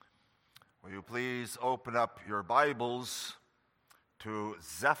you please open up your Bibles to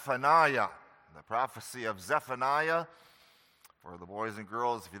Zephaniah, the prophecy of Zephaniah. For the boys and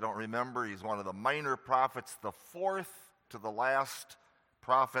girls, if you don't remember, he's one of the minor prophets, the fourth to the last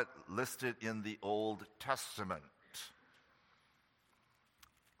prophet listed in the Old Testament.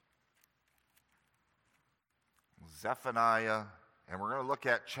 Zephaniah, and we're going to look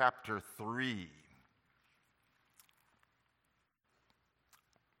at chapter 3.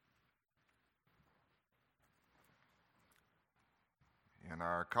 In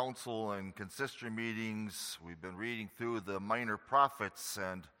our council and consistory meetings, we've been reading through the minor prophets,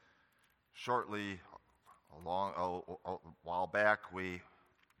 and shortly, a while back, we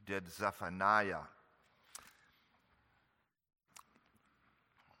did Zephaniah.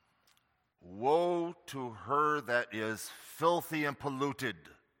 Woe to her that is filthy and polluted,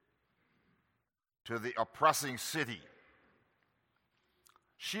 to the oppressing city.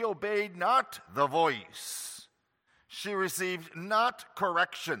 She obeyed not the voice. She received not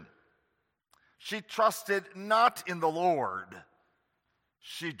correction. She trusted not in the Lord.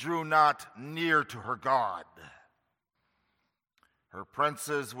 She drew not near to her God. Her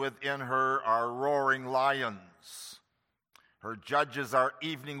princes within her are roaring lions. Her judges are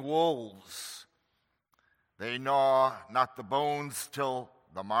evening wolves. They gnaw not the bones till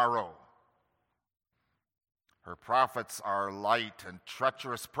the marrow. Her prophets are light and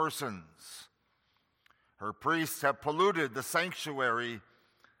treacherous persons. Her priests have polluted the sanctuary.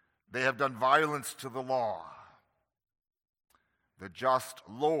 They have done violence to the law. The just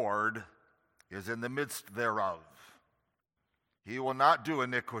Lord is in the midst thereof. He will not do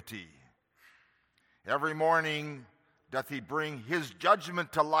iniquity. Every morning doth he bring his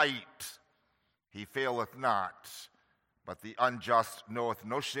judgment to light. He faileth not, but the unjust knoweth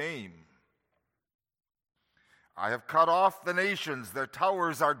no shame. I have cut off the nations, their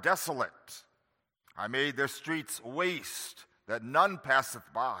towers are desolate. I made their streets waste, that none passeth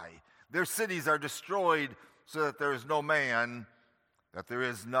by. Their cities are destroyed, so that there is no man, that there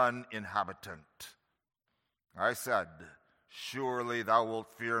is none inhabitant. I said, surely thou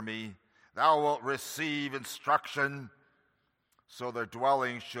wilt fear me, thou wilt receive instruction, so their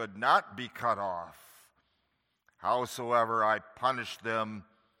dwelling should not be cut off. Howsoever I punished them,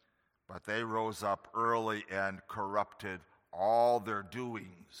 but they rose up early and corrupted all their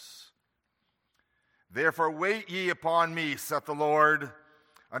doings. Therefore wait ye upon me, saith the Lord,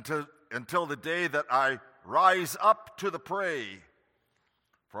 until the day that I rise up to the prey.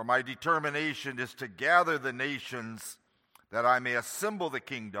 For my determination is to gather the nations, that I may assemble the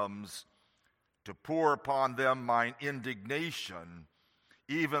kingdoms, to pour upon them mine indignation,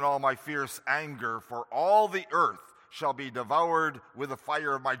 even all my fierce anger, for all the earth shall be devoured with the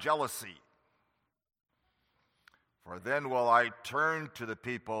fire of my jealousy. For then will I turn to the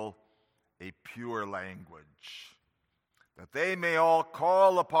people a pure language, that they may all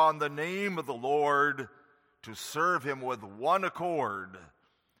call upon the name of the Lord to serve him with one accord.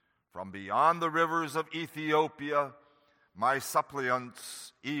 From beyond the rivers of Ethiopia, my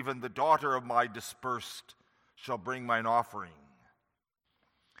suppliants, even the daughter of my dispersed, shall bring mine offering.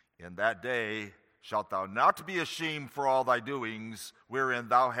 In that day shalt thou not be ashamed for all thy doings, wherein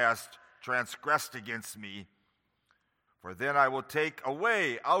thou hast transgressed against me. For then I will take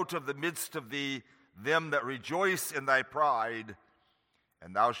away out of the midst of thee them that rejoice in thy pride,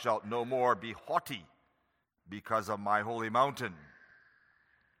 and thou shalt no more be haughty because of my holy mountain.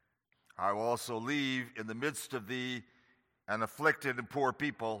 I will also leave in the midst of thee an afflicted and poor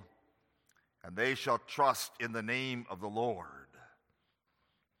people, and they shall trust in the name of the Lord.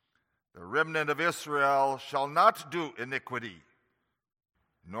 The remnant of Israel shall not do iniquity,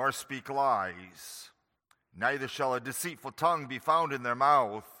 nor speak lies. Neither shall a deceitful tongue be found in their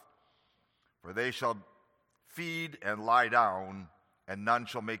mouth, for they shall feed and lie down, and none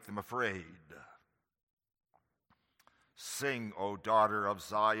shall make them afraid. Sing, O daughter of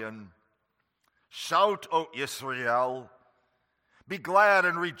Zion. Shout, O Israel. Be glad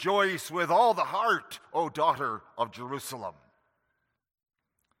and rejoice with all the heart, O daughter of Jerusalem.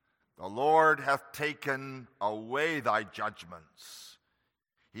 The Lord hath taken away thy judgments.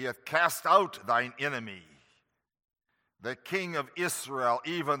 He hath cast out thine enemy. The King of Israel,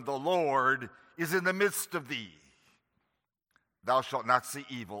 even the Lord, is in the midst of thee. Thou shalt not see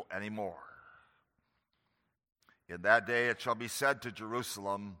evil any more. In that day it shall be said to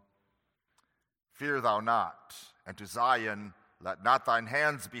Jerusalem, fear thou not, and to Zion, let not thine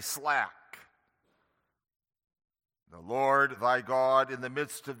hands be slack. The Lord thy God in the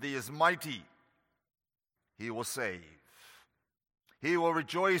midst of thee is mighty. He will save. He will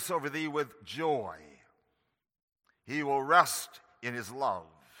rejoice over thee with joy. He will rest in his love.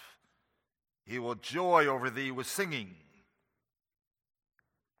 He will joy over thee with singing.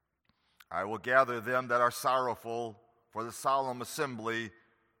 I will gather them that are sorrowful for the solemn assembly,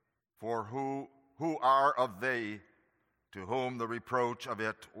 for who are of they to whom the reproach of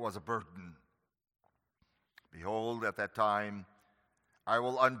it was a burden. Behold, at that time I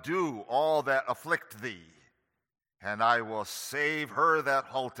will undo all that afflict thee, and I will save her that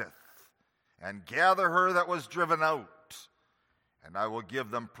halteth, and gather her that was driven out. And I will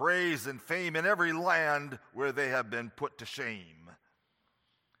give them praise and fame in every land where they have been put to shame.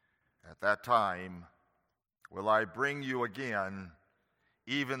 At that time will I bring you again,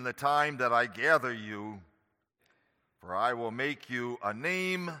 even the time that I gather you, for I will make you a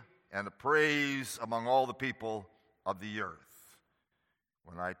name and a praise among all the people of the earth,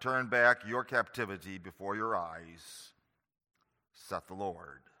 when I turn back your captivity before your eyes, saith the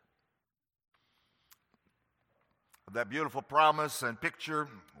Lord. That beautiful promise and picture,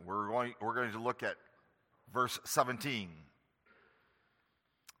 we're going to look at verse 17.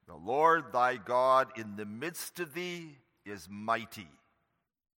 The Lord thy God in the midst of thee is mighty.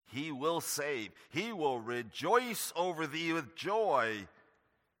 He will save. He will rejoice over thee with joy.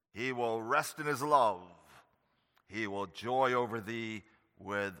 He will rest in his love. He will joy over thee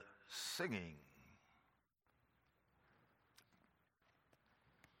with singing.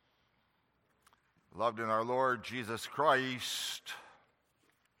 Loved in our Lord Jesus Christ,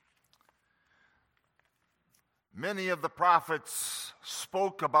 many of the prophets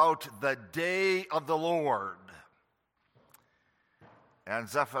spoke about the day of the Lord. And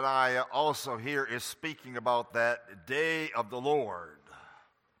Zephaniah also here is speaking about that day of the Lord.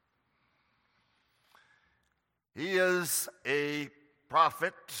 He is a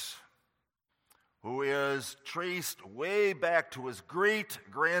prophet who is traced way back to his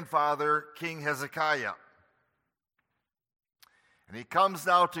great-grandfather, King Hezekiah. And he comes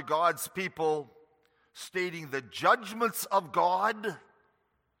now to God's people stating the judgments of God,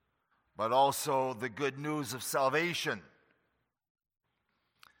 but also the good news of salvation.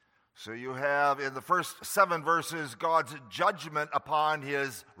 So you have in the first 7 verses God's judgment upon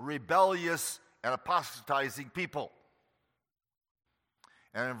his rebellious and apostatizing people.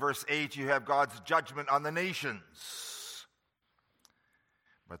 And in verse 8, you have God's judgment on the nations.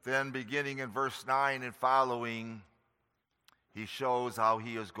 But then beginning in verse 9 and following, he shows how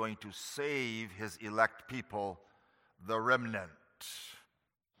he is going to save his elect people, the remnant.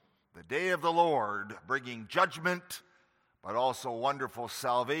 The day of the Lord, bringing judgment, but also wonderful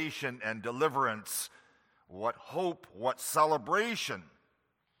salvation and deliverance. What hope, what celebration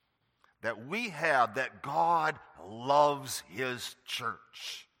that we have that God loves his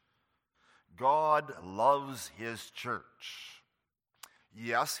church. God loves his church.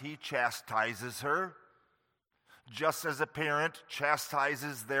 Yes, he chastises her, just as a parent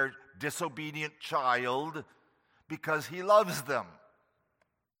chastises their disobedient child because he loves them.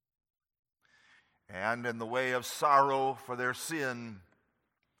 And in the way of sorrow for their sin,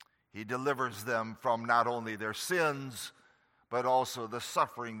 he delivers them from not only their sins, but also the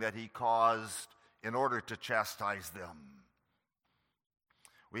suffering that he caused in order to chastise them.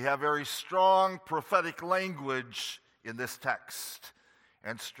 We have very strong prophetic language in this text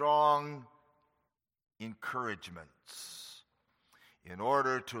and strong encouragements in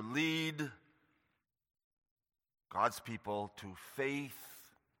order to lead God's people to faith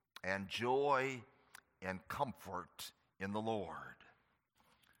and joy and comfort in the Lord.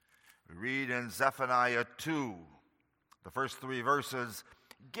 We read in Zephaniah 2, the first 3 verses,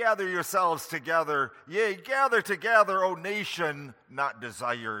 gather yourselves together, yea, gather together, O nation not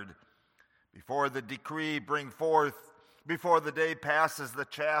desired. Before the decree bring forth, before the day passes the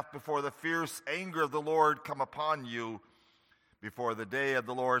chaff, before the fierce anger of the Lord come upon you, before the day of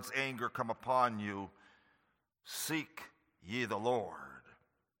the Lord's anger come upon you, seek ye the Lord,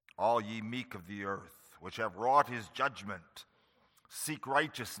 all ye meek of the earth, which have wrought his judgment. Seek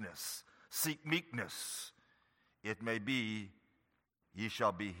righteousness, seek meekness. It may be ye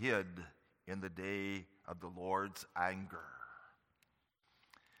shall be hid in the day of the Lord's anger.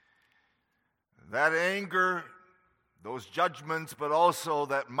 That anger, those judgments, but also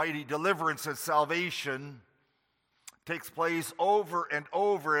that mighty deliverance and salvation takes place over and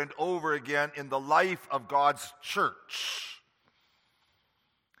over and over again in the life of God's church.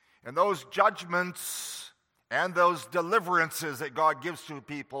 And those judgments and those deliverances that God gives to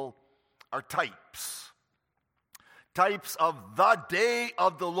people are types. Types of the day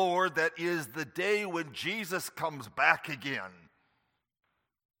of the Lord, that is the day when Jesus comes back again.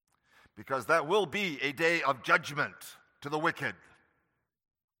 Because that will be a day of judgment to the wicked.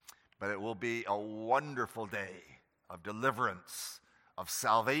 But it will be a wonderful day of deliverance, of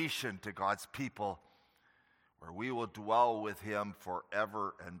salvation to God's people, where we will dwell with him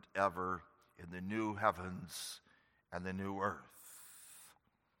forever and ever in the new heavens and the new earth.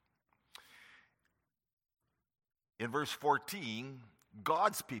 In verse 14,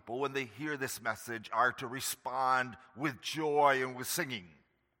 God's people, when they hear this message, are to respond with joy and with singing.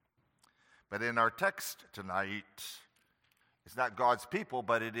 But in our text tonight, it's not God's people,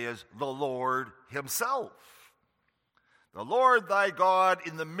 but it is the Lord himself. The Lord thy God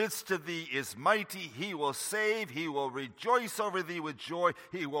in the midst of thee is mighty. He will save. He will rejoice over thee with joy.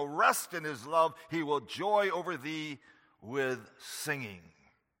 He will rest in his love. He will joy over thee with singing.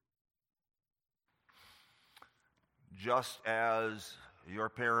 Just as your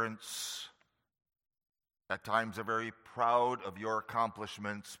parents at times are very proud of your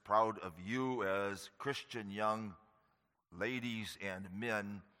accomplishments, proud of you as Christian young ladies and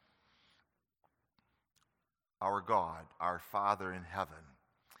men, our God, our Father in heaven,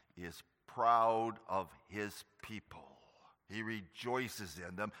 is proud of his people. He rejoices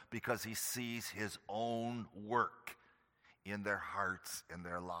in them because he sees his own work in their hearts and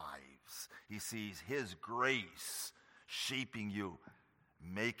their lives. He sees his grace shaping you,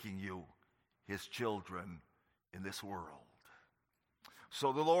 making you his children in this world.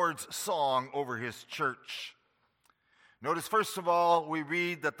 So the Lord's song over his church. Notice, first of all, we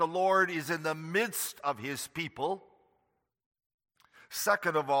read that the Lord is in the midst of his people.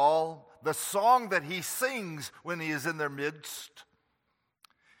 Second of all, the song that he sings when he is in their midst.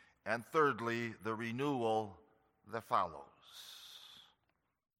 And thirdly, the renewal that follows.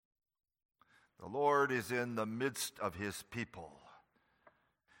 The Lord is in the midst of his people.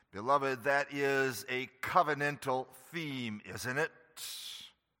 Beloved, that is a covenantal theme, isn't it?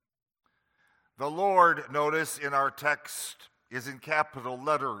 The Lord, notice in our text, is in capital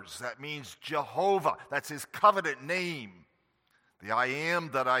letters. That means Jehovah. That's his covenant name. The I am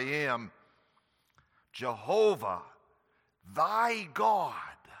that I am. Jehovah, thy God.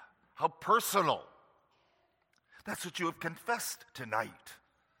 How personal. That's what you have confessed tonight.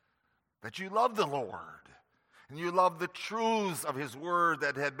 That you love the Lord. And you love the truths of his word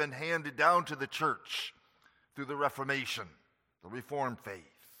that had been handed down to the church through the Reformation, the Reformed faith.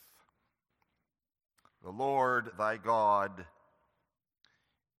 The Lord thy God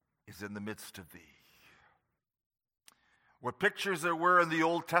is in the midst of thee. What pictures there were in the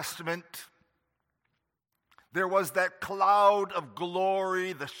Old Testament? There was that cloud of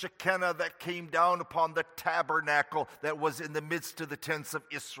glory, the Shekinah that came down upon the tabernacle that was in the midst of the tents of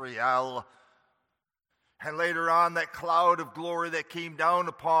Israel. And later on, that cloud of glory that came down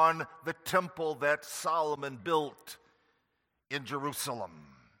upon the temple that Solomon built in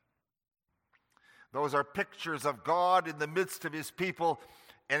Jerusalem. Those are pictures of God in the midst of his people,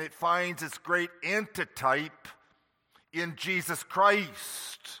 and it finds its great antitype in Jesus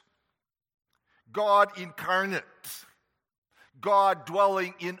Christ. God incarnate, God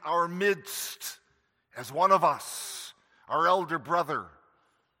dwelling in our midst as one of us, our elder brother,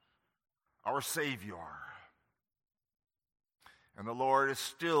 our Savior. And the Lord is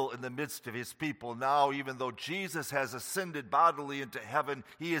still in the midst of his people now, even though Jesus has ascended bodily into heaven.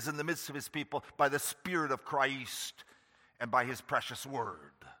 He is in the midst of his people by the Spirit of Christ and by his precious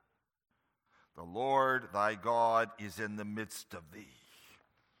word. The Lord thy God is in the midst of thee.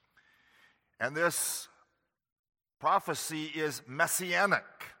 And this prophecy is messianic.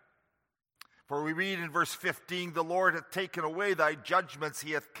 For we read in verse 15, the Lord hath taken away thy judgments,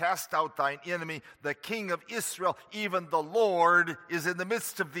 he hath cast out thine enemy, the King of Israel, even the Lord is in the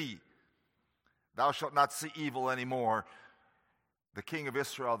midst of thee. Thou shalt not see evil anymore. The King of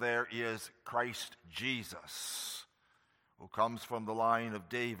Israel there is Christ Jesus, who comes from the line of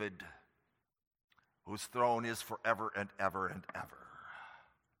David, whose throne is forever and ever and ever.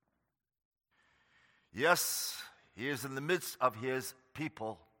 Yes, he is in the midst of his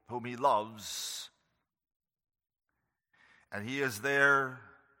people whom he loves. And he is there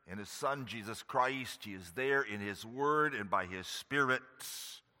in his Son, Jesus Christ. He is there in his word and by his Spirit.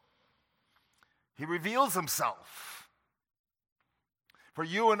 He reveals himself. For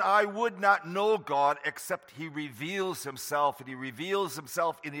you and I would not know God except he reveals himself. And he reveals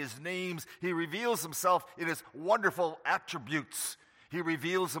himself in his names. He reveals himself in his wonderful attributes. He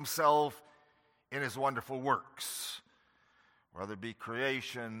reveals himself in his wonderful works. Whether it be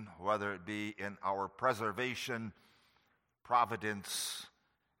creation, whether it be in our preservation, providence,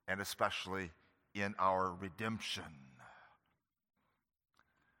 and especially in our redemption.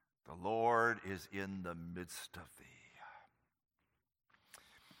 The Lord is in the midst of thee.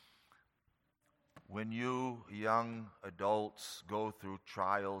 When you young adults go through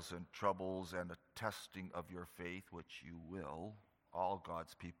trials and troubles and a testing of your faith, which you will, all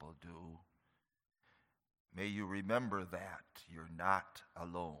God's people do. May you remember that you're not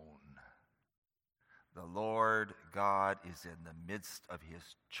alone. The Lord God is in the midst of his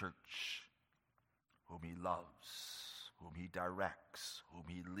church, whom he loves, whom he directs, whom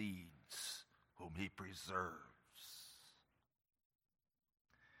he leads, whom he preserves.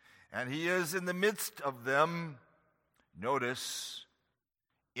 And he is in the midst of them, notice,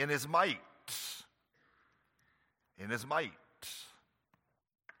 in his might. In his might.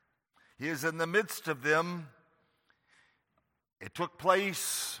 He is in the midst of them. It took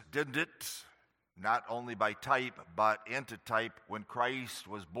place, didn't it? Not only by type, but antitype when Christ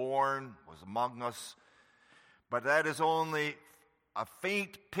was born, was among us. But that is only a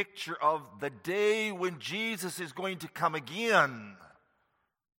faint picture of the day when Jesus is going to come again.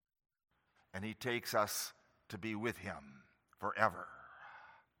 And he takes us to be with him forever.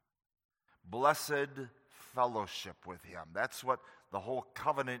 Blessed fellowship with him. That's what the whole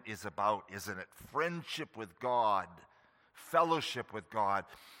covenant is about, isn't it? Friendship with God, fellowship with God,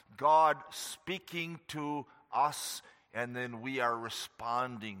 God speaking to us, and then we are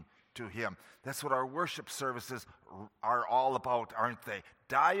responding to him. That's what our worship services are all about, aren't they?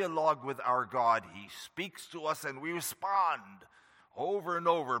 Dialogue with our God. He speaks to us and we respond over and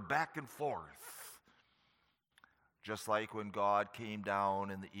over, back and forth. Just like when God came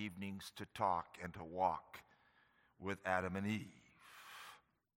down in the evenings to talk and to walk with Adam and Eve.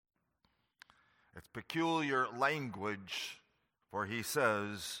 It's peculiar language, for he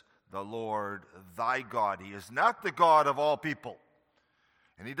says, the Lord thy God. He is not the God of all people,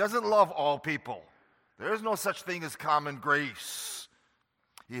 and he doesn't love all people. There is no such thing as common grace.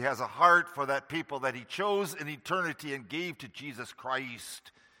 He has a heart for that people that he chose in eternity and gave to Jesus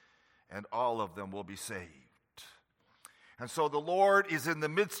Christ, and all of them will be saved. And so the Lord is in the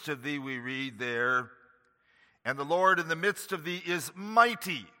midst of thee, we read there, and the Lord in the midst of thee is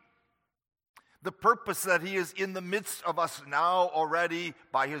mighty. The purpose that he is in the midst of us now already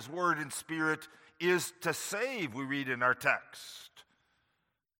by his word and spirit is to save, we read in our text.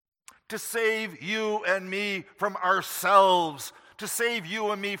 To save you and me from ourselves, to save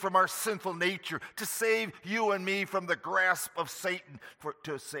you and me from our sinful nature, to save you and me from the grasp of Satan,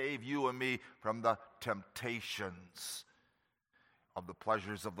 to save you and me from the temptations of the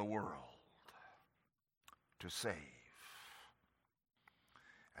pleasures of the world. To save.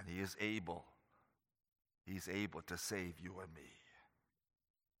 And he is able. He's able to save you and me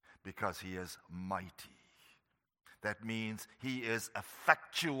because he is mighty. That means he is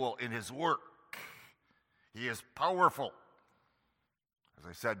effectual in his work. He is powerful. As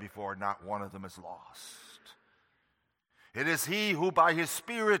I said before, not one of them is lost. It is he who by his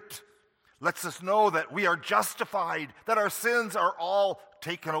Spirit lets us know that we are justified, that our sins are all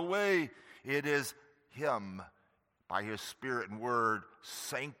taken away. It is him by his Spirit and word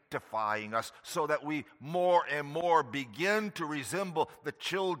sanctifying us so that we more and more begin to resemble the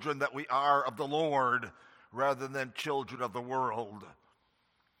children that we are of the Lord rather than children of the world.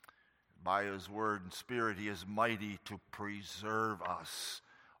 By his word and Spirit, he is mighty to preserve us.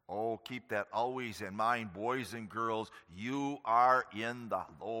 Oh, keep that always in mind, boys and girls. You are in the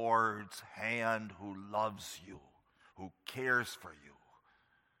Lord's hand, who loves you, who cares for you.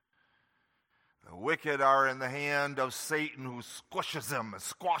 The wicked are in the hand of Satan, who squashes them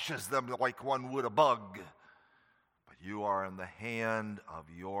like one would a bug. But you are in the hand of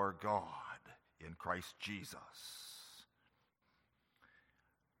your God in Christ Jesus.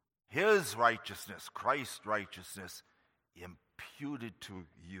 His righteousness, Christ's righteousness, imputed to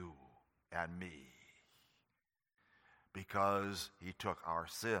you and me, because he took our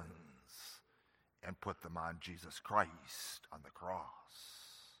sins and put them on Jesus Christ on the cross.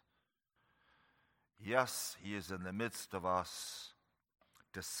 Yes, he is in the midst of us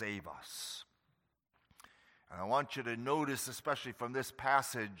to save us. And I want you to notice, especially from this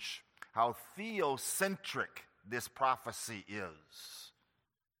passage, how theocentric this prophecy is.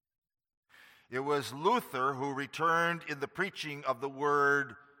 It was Luther who returned in the preaching of the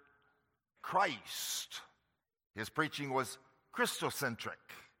word Christ. His preaching was Christocentric.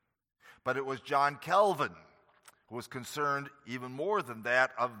 But it was John Calvin who was concerned even more than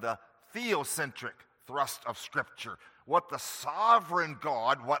that of the theocentric thrust of Scripture. What the sovereign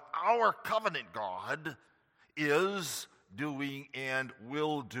God, what our covenant God is doing and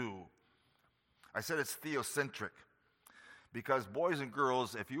will do. I said it's theocentric because, boys and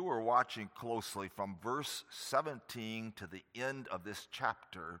girls, if you were watching closely from verse 17 to the end of this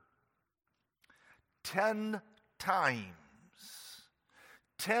chapter, 10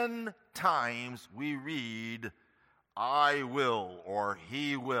 times we read, I will, or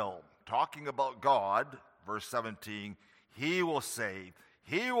he will. Talking about God, verse 17, He will save.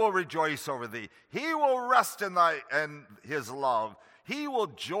 He will rejoice over thee. He will rest in his love. He will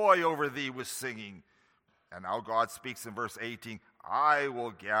joy over thee with singing. And now God speaks in verse 18, I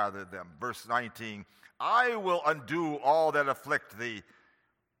will gather them. Verse 19, I will undo all that afflict thee.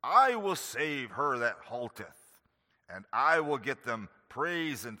 I will save her that halteth, and I will get them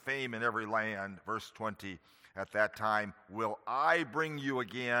praise and fame in every land. Verse 20, at that time will I bring you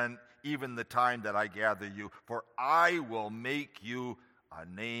again, even the time that I gather you, for I will make you a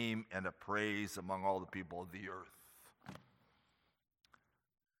name and a praise among all the people of the earth.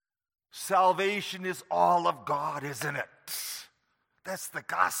 Salvation is all of God, isn't it? That's the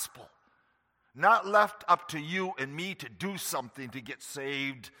gospel. Not left up to you and me to do something to get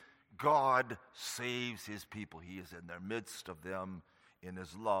saved. God saves his people. He is in the midst of them in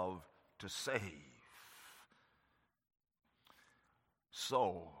his love to save.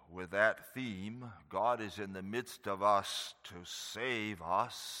 So, with that theme, God is in the midst of us to save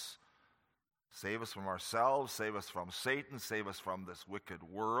us. Save us from ourselves, save us from Satan, save us from this wicked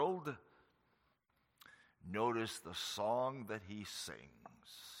world. Notice the song that he sings.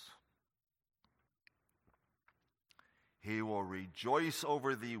 He will rejoice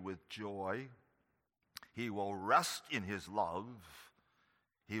over thee with joy. He will rest in his love.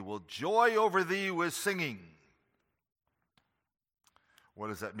 He will joy over thee with singing. What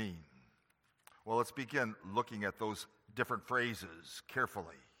does that mean? Well, let's begin looking at those different phrases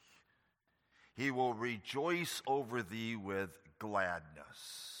carefully. He will rejoice over thee with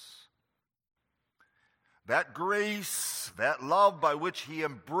gladness. That grace, that love by which he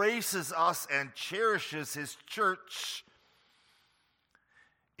embraces us and cherishes his church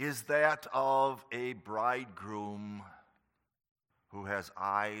is that of a bridegroom who has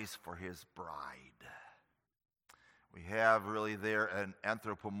eyes for his bride. We have really there an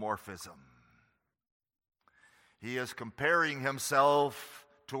anthropomorphism. He is comparing himself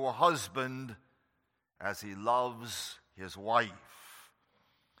to a husband as he loves his wife.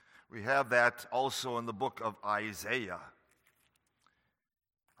 We have that also in the book of Isaiah.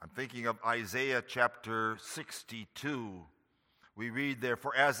 I'm thinking of Isaiah chapter 62. We read there,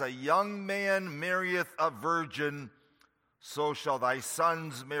 for as a young man marrieth a virgin, so shall thy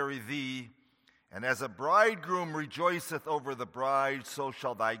sons marry thee. And as a bridegroom rejoiceth over the bride, so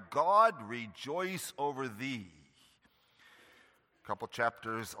shall thy God rejoice over thee. A couple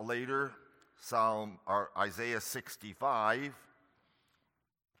chapters later, Isaiah 65,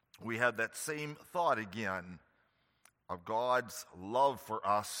 we have that same thought again of God's love for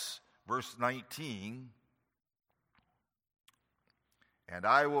us. Verse 19, and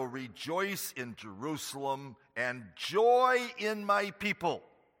I will rejoice in Jerusalem and joy in my people.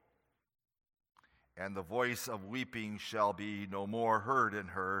 And the voice of weeping shall be no more heard in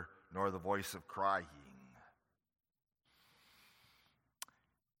her, nor the voice of crying.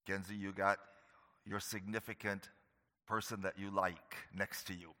 Kenzie, you got your significant person that you like next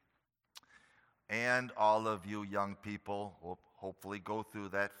to you. And all of you young people will hopefully go through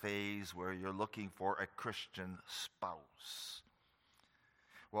that phase where you're looking for a Christian spouse.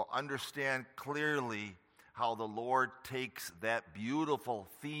 Well, understand clearly how the Lord takes that beautiful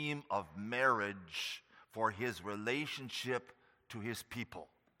theme of marriage for his relationship to his people.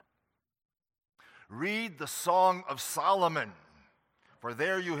 Read the Song of Solomon, for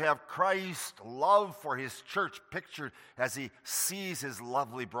there you have Christ's love for his church pictured as he sees his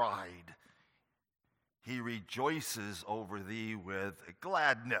lovely bride. He rejoices over thee with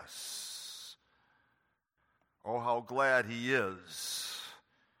gladness. Oh, how glad he is.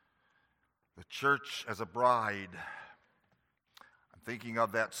 The church as a bride. I'm thinking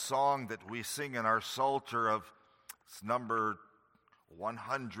of that song that we sing in our Psalter of, it's number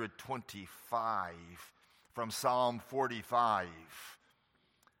 125 from Psalm 45.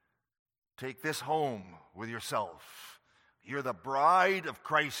 Take this home with yourself. You're the bride of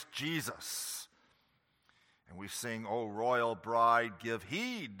Christ Jesus. And we sing, O royal bride, give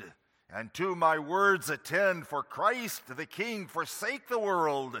heed, and to my words attend, for Christ the King forsake the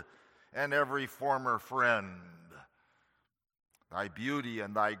world and every former friend. Thy beauty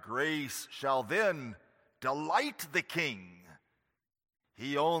and thy grace shall then delight the King.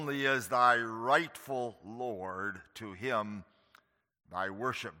 He only is thy rightful Lord, to him thy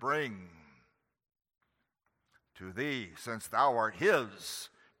worship bring. To thee, since thou art his,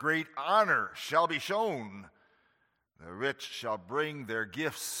 great honor shall be shown. The rich shall bring their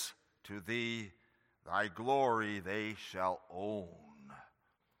gifts to thee, thy glory they shall own.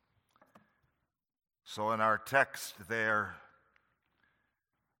 So in our text there,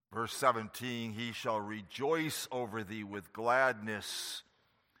 verse 17, he shall rejoice over thee with gladness.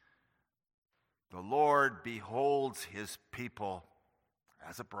 The Lord beholds his people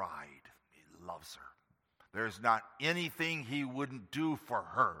as a bride. He loves her. There's not anything he wouldn't do for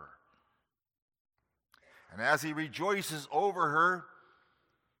her. And as he rejoices over her,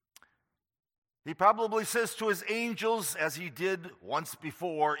 he probably says to his angels, as he did once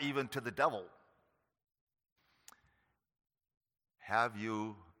before, even to the devil, "Have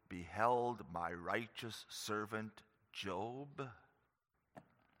you beheld my righteous servant Job?"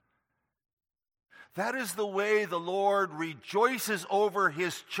 That is the way the Lord rejoices over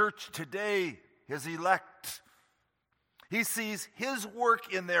his church today, his elect. He sees his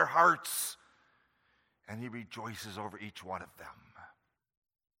work in their hearts, and he rejoices over each one of them.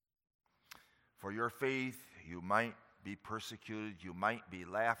 For your faith, you might be persecuted, you might be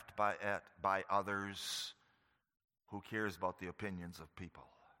laughed by others. Who cares about the opinions of people?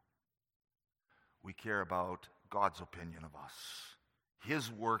 We care about God's opinion of us, his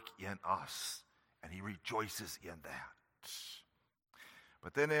work in us, and he rejoices in that.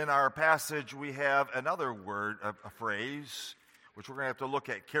 But then in our passage, we have another word, a phrase, which we're going to have to look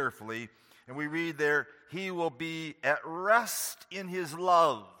at carefully. And we read there, he will be at rest in his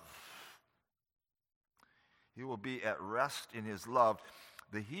love. He will be at rest in his love.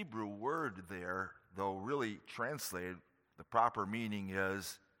 The Hebrew word there, though really translated, the proper meaning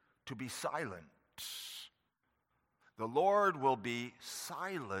is to be silent. The Lord will be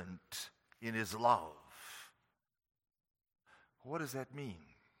silent in his love. What does that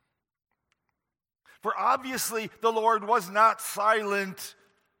mean? For obviously the Lord was not silent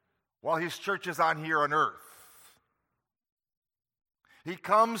while his church is on here on earth. He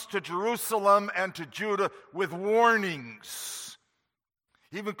comes to Jerusalem and to Judah with warnings.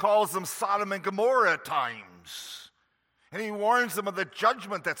 He even calls them Sodom and Gomorrah at times. And he warns them of the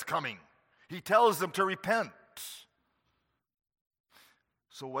judgment that's coming. He tells them to repent.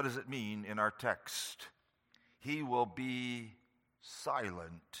 So what does it mean in our text? He will be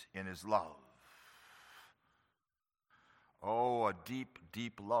silent in his love. Oh, a deep,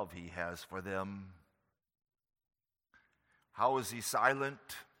 deep love he has for them. How is he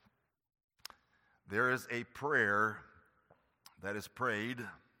silent? There is a prayer that is prayed, and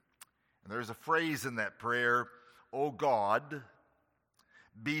there's a phrase in that prayer, "O God,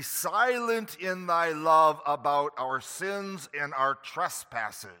 be silent in thy love about our sins and our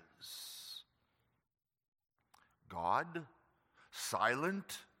trespasses." God,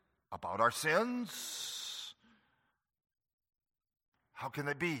 silent about our sins? How can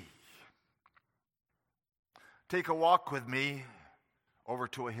it be? Take a walk with me over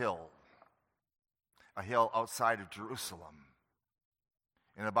to a hill outside of Jerusalem,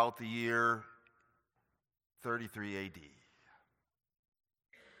 in about the year 33 AD.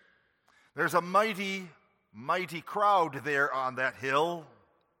 There's a mighty, mighty crowd there on that hill.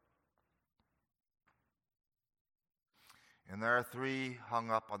 And there are three hung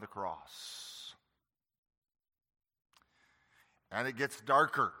up on the cross. And it gets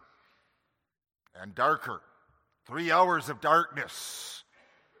darker and darker. 3 hours of darkness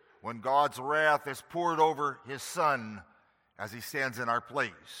when God's wrath is poured over his Son as he stands in our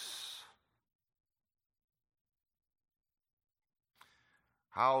place.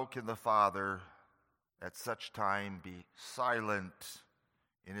 How can the Father at such time be silent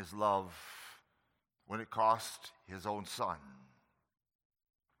in his love when it cost his own Son?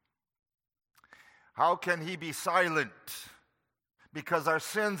 How can he be silent? Because our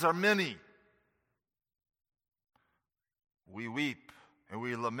sins are many. We weep and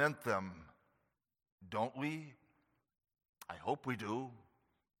we lament them, don't we? I hope we do.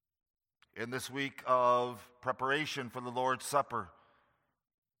 In this week of preparation for the Lord's Supper,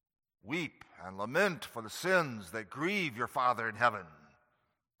 weep and lament for the sins that grieve your Father in heaven.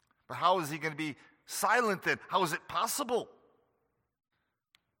 But how is he going to be silent then? How is it possible?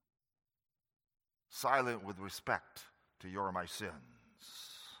 Silent with respect to your and my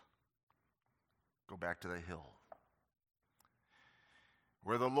sins. Go back to the hill,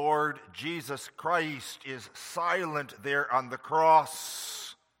 where the Lord Jesus Christ is silent there on the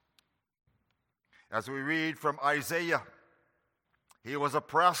cross. As we read from Isaiah, he was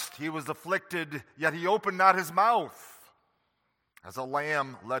oppressed, he was afflicted, yet he opened not his mouth. As a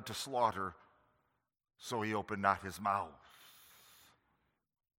lamb led to slaughter, so he opened not his mouth.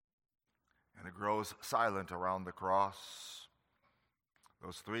 And it grows silent around the cross.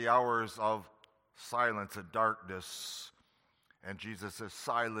 Those 3 hours of silence and darkness, and Jesus is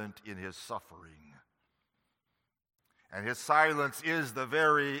silent in his suffering. And his silence is the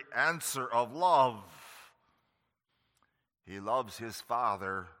very answer of love. He loves his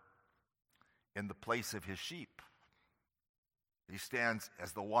Father in the place of his sheep. He stands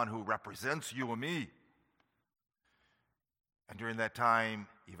as the one who represents you and me. And during that time,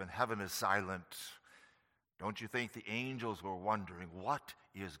 even heaven is silent. Don't you think the angels were wondering, what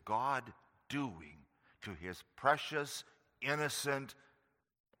is God doing to his precious, innocent,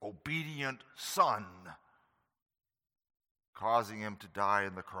 obedient Son, causing him to die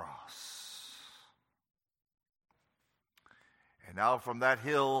on the cross? And now from that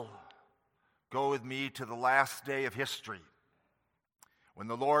hill, go with me to the last day of history, when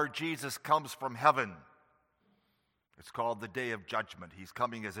the Lord Jesus comes from heaven. It's called the day of judgment. He's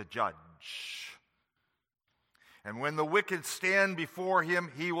coming as a judge. And when the wicked stand before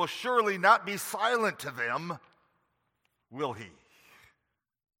him, he will surely not be silent to them, will he?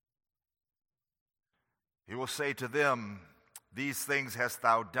 He will say to them, these things hast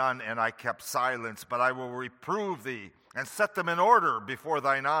thou done, and I kept silence, but I will reprove thee, and set them in order before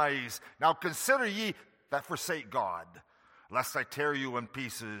thine eyes. Now consider ye that forsake God, lest I tear you in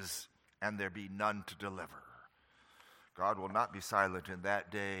pieces, and there be none to deliver. God will not be silent in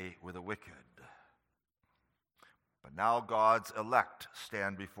that day with the wicked. But now God's elect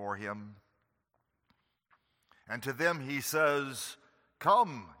stand before him. And to them he says,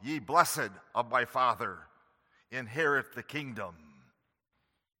 come, ye blessed of my Father, inherit the kingdom.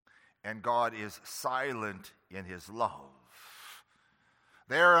 And God is silent in his love.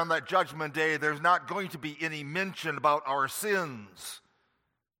 There on that judgment day, there's not going to be any mention about our sins.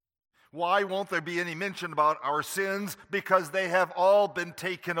 Why won't there be any mention about our sins? Because they have all been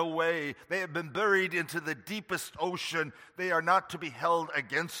taken away. They have been buried into the deepest ocean. They are not to be held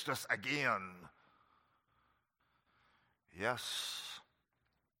against us again. Yes,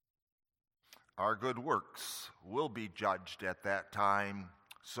 our good works will be judged at that time,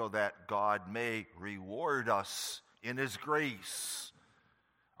 so that God may reward us in his grace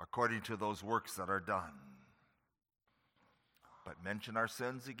according to those works that are done. But mention our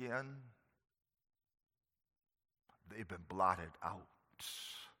sins again, they've been blotted out.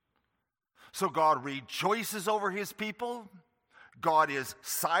 So God rejoices over his people. God is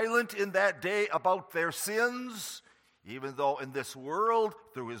silent in that day about their sins, even though in this world,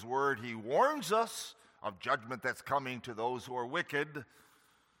 through his word, he warns us of judgment that's coming to those who are wicked.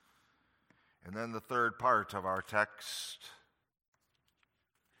 And then the third part of our text,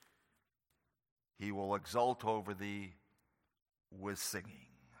 he will exult over thee with singing.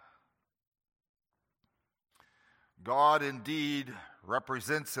 God indeed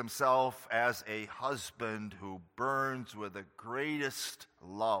represents himself as a husband who burns with the greatest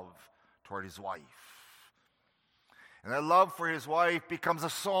love toward his wife. And that love for his wife becomes a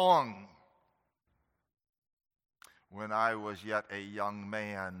song. When I was yet a young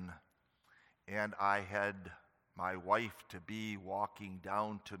man and I had my wife-to-be walking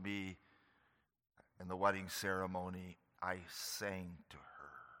down to me in the wedding ceremony, I sang to her.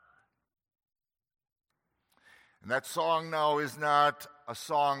 And that song now is not a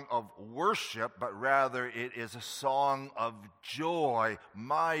song of worship, but rather it is a song of joy,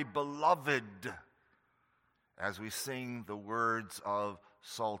 my beloved, as we sing the words of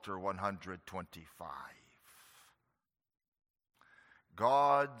Psalter 125.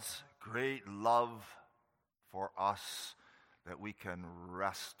 God's great love for us that we can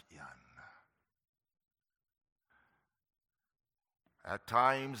rest in. At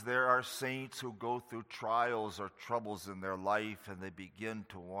times there are saints who go through trials or troubles in their life and they begin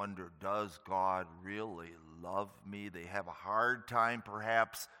to wonder, does God really love me? They have a hard time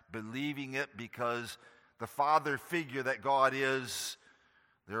perhaps believing it because the father figure that God is,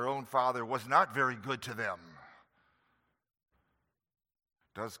 their own father, was not very good to them.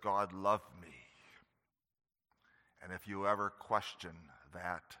 Does God love me? And if you ever question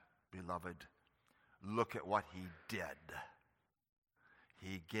that, beloved, look at what he did.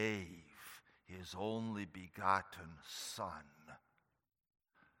 He gave his only begotten Son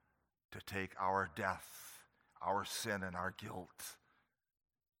to take our death, our sin, and our guilt,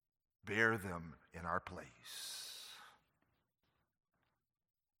 bear them in our place.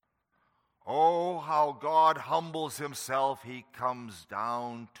 Oh, how God humbles himself. He comes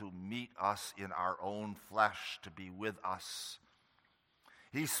down to meet us in our own flesh, to be with us.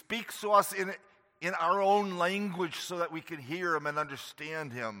 He speaks to us in our own language so that we can hear him and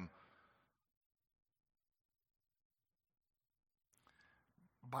understand him.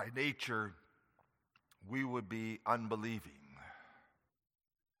 By nature, we would be unbelieving.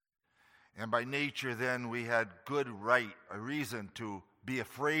 And by nature, then, we had a reason to be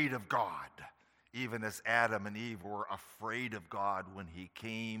afraid of God, even as Adam and Eve were afraid of God when he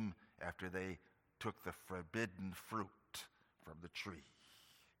came after they took the forbidden fruit from the tree.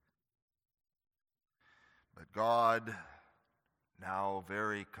 But God now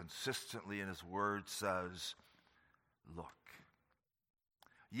very consistently in his word says, look,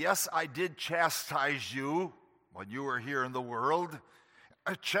 yes, I did chastise you when you were here in the world.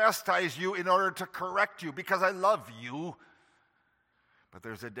 I chastise you in order to correct you because I love you. But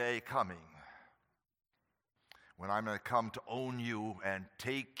there's a day coming when I'm going to come to own you and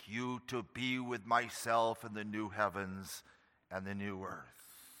take you to be with myself in the new heavens and the new earth.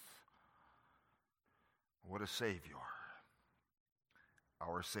 What a Savior,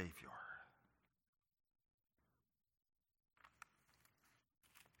 our Savior.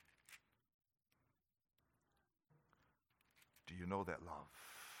 Do you know that love?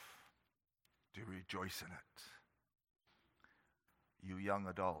 Do you rejoice in it? You young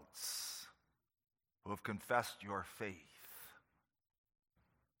adults who have confessed your faith,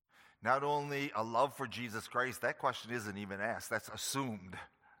 not only a love for Jesus Christ, that question isn't even asked, that's assumed.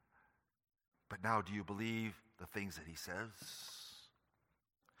 But now, do you believe the things that he says?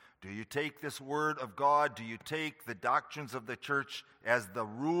 Do you take this word of God? Do you take the doctrines of the church as the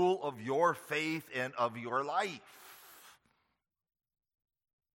rule of your faith and of your life?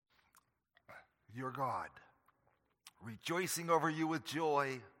 Your God, rejoicing over you with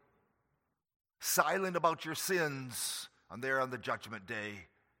joy, silent about your sins on the judgment day,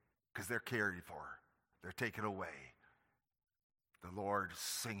 because they're cared for, they're taken away. The Lord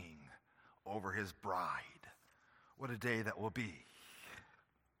singing over his bride. What a day that will be.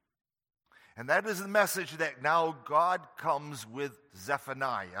 And that is the message that now God comes with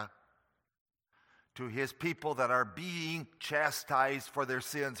Zephaniah to his people that are being chastised for their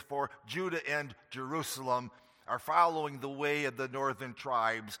sins. For Judah and Jerusalem are following the way of the northern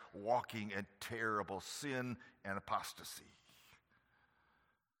tribes, walking in terrible sin and apostasy.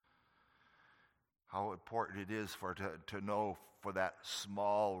 How important it is to know for that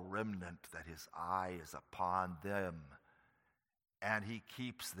small remnant that his eye is upon them, and he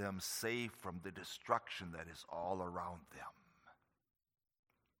keeps them safe from the destruction that is all around them.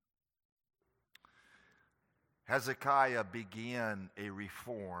 Hezekiah began a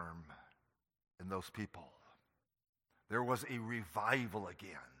reform in those people. There was a revival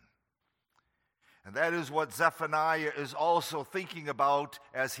again. And that is what Zephaniah is also thinking about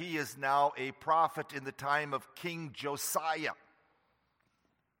as he is now a prophet in the time of King Josiah.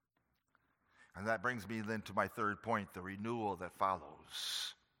 And that brings me then to my third point, the renewal that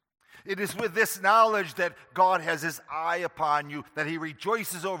follows. It is with this knowledge that God has his eye upon you, that he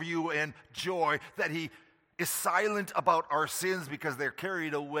rejoices over you in joy, that he is silent about our sins because they're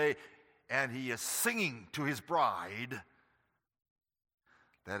carried away, and he is singing to his bride,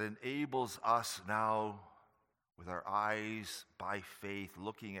 that enables us now, with our eyes by faith,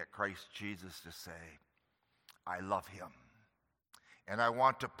 looking at Christ Jesus, to say, I love him, and I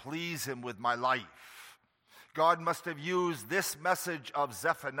want to please him with my life. God must have used this message of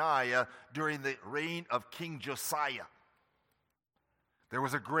Zephaniah during the reign of King Josiah. There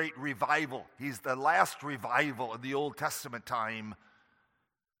was a great revival. He's the last revival in the Old Testament time,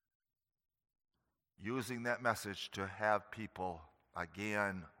 using that message to have people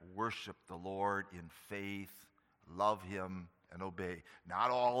again worship the Lord in faith, love him, and obey.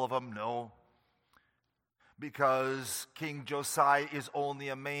 Not all of them, no. Because King Josiah is only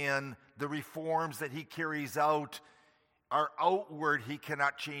a man. The reforms that he carries out are outward. He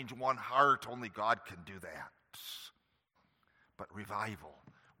cannot change one heart. Only God can do that. But revival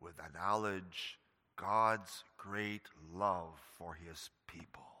with the knowledge, God's great love for his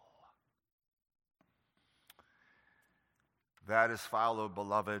people. That is followed,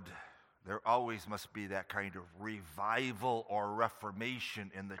 beloved. There always must be that kind of revival or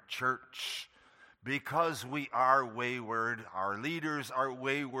reformation in the church, because we are wayward. Our leaders are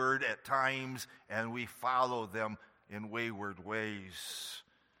wayward at times, and we follow them in wayward ways.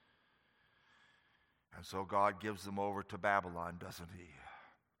 And so God gives them over to Babylon, doesn't he?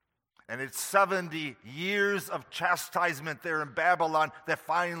 And it's 70 years of chastisement there in Babylon that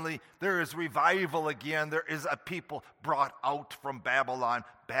finally there is revival again. There is a people brought out from Babylon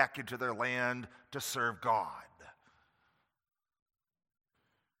back into their land to serve God.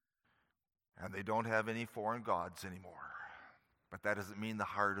 And they don't have any foreign gods anymore. But that doesn't mean the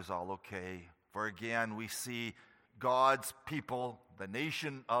heart is all okay. For again, we see God's people, the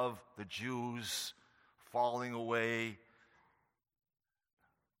nation of the Jews, falling away.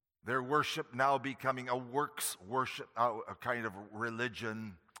 Their worship now becoming a works worship, a kind of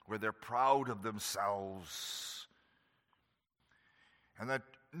religion where they're proud of themselves. And that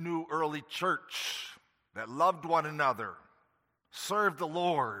new early church that loved one another, served the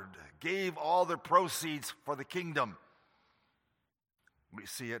Lord, gave all their proceeds for the kingdom, we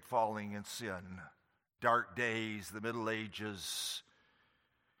see it falling in sin dark days, the Middle Ages,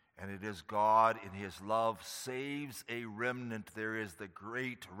 and it is God in his love saves a remnant. There is the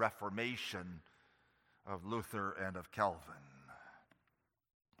great Reformation of Luther and of Calvin.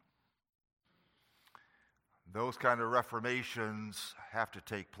 Those kind of reformations have to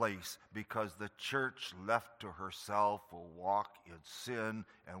take place because the church left to herself will walk in sin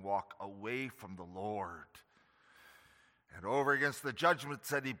and walk away from the Lord. And over against the judgments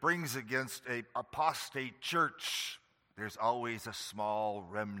that he brings against an apostate church, there's always a small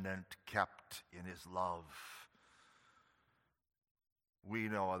remnant kept in his love. We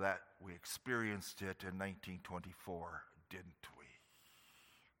know that we experienced it in 1924, didn't we?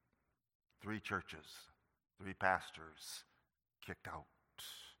 3 churches, 3 pastors kicked out.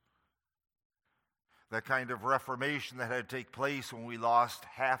 That kind of reformation that had to take place when we lost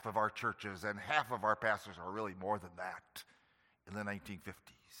half of our churches and half of our pastors, or really more than that, in the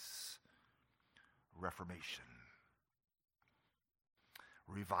 1950s. Reformation.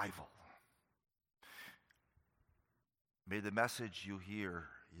 Revival. May the message you hear,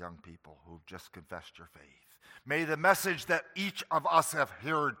 young people who've just confessed your faith, may the message that each of us have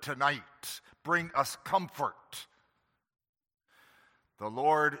heard tonight bring us comfort. The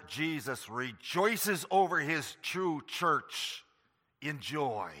Lord Jesus rejoices over his true church in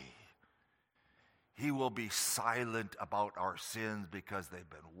joy. He will be silent about our sins because they've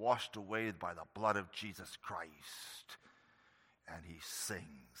been washed away by the blood of Jesus Christ. And he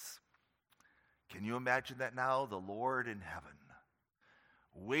sings. Can you imagine that now? The Lord in heaven,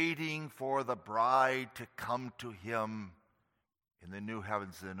 waiting for the bride to come to him in the new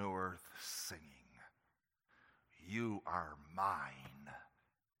heavens and the new earth, singing, "You are mine,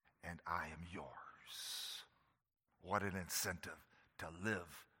 and I am yours." What an incentive to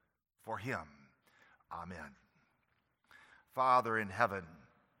live for him. Amen. Father in heaven,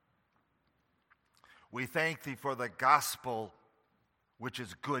 we thank thee for the gospel, which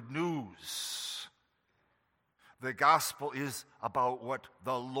is good news. The gospel is about what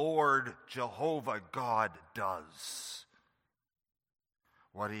the Lord Jehovah God does.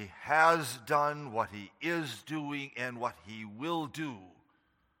 What he has done, what he is doing, and what he will do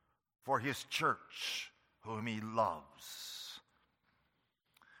for his church, whom he loves.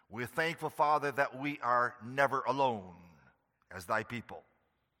 We're thankful, Father, that we are never alone as thy people.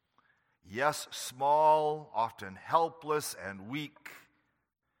 Yes, small, often helpless and weak,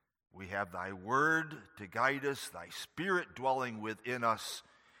 we have thy word to guide us, thy spirit dwelling within us,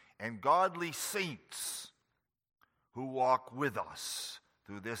 and godly saints who walk with us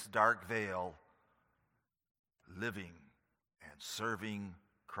through this dark veil, living and serving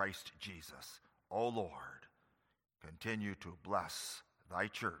Christ Jesus. O Lord, continue to bless thy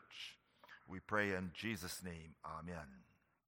church. We pray in Jesus' name, amen.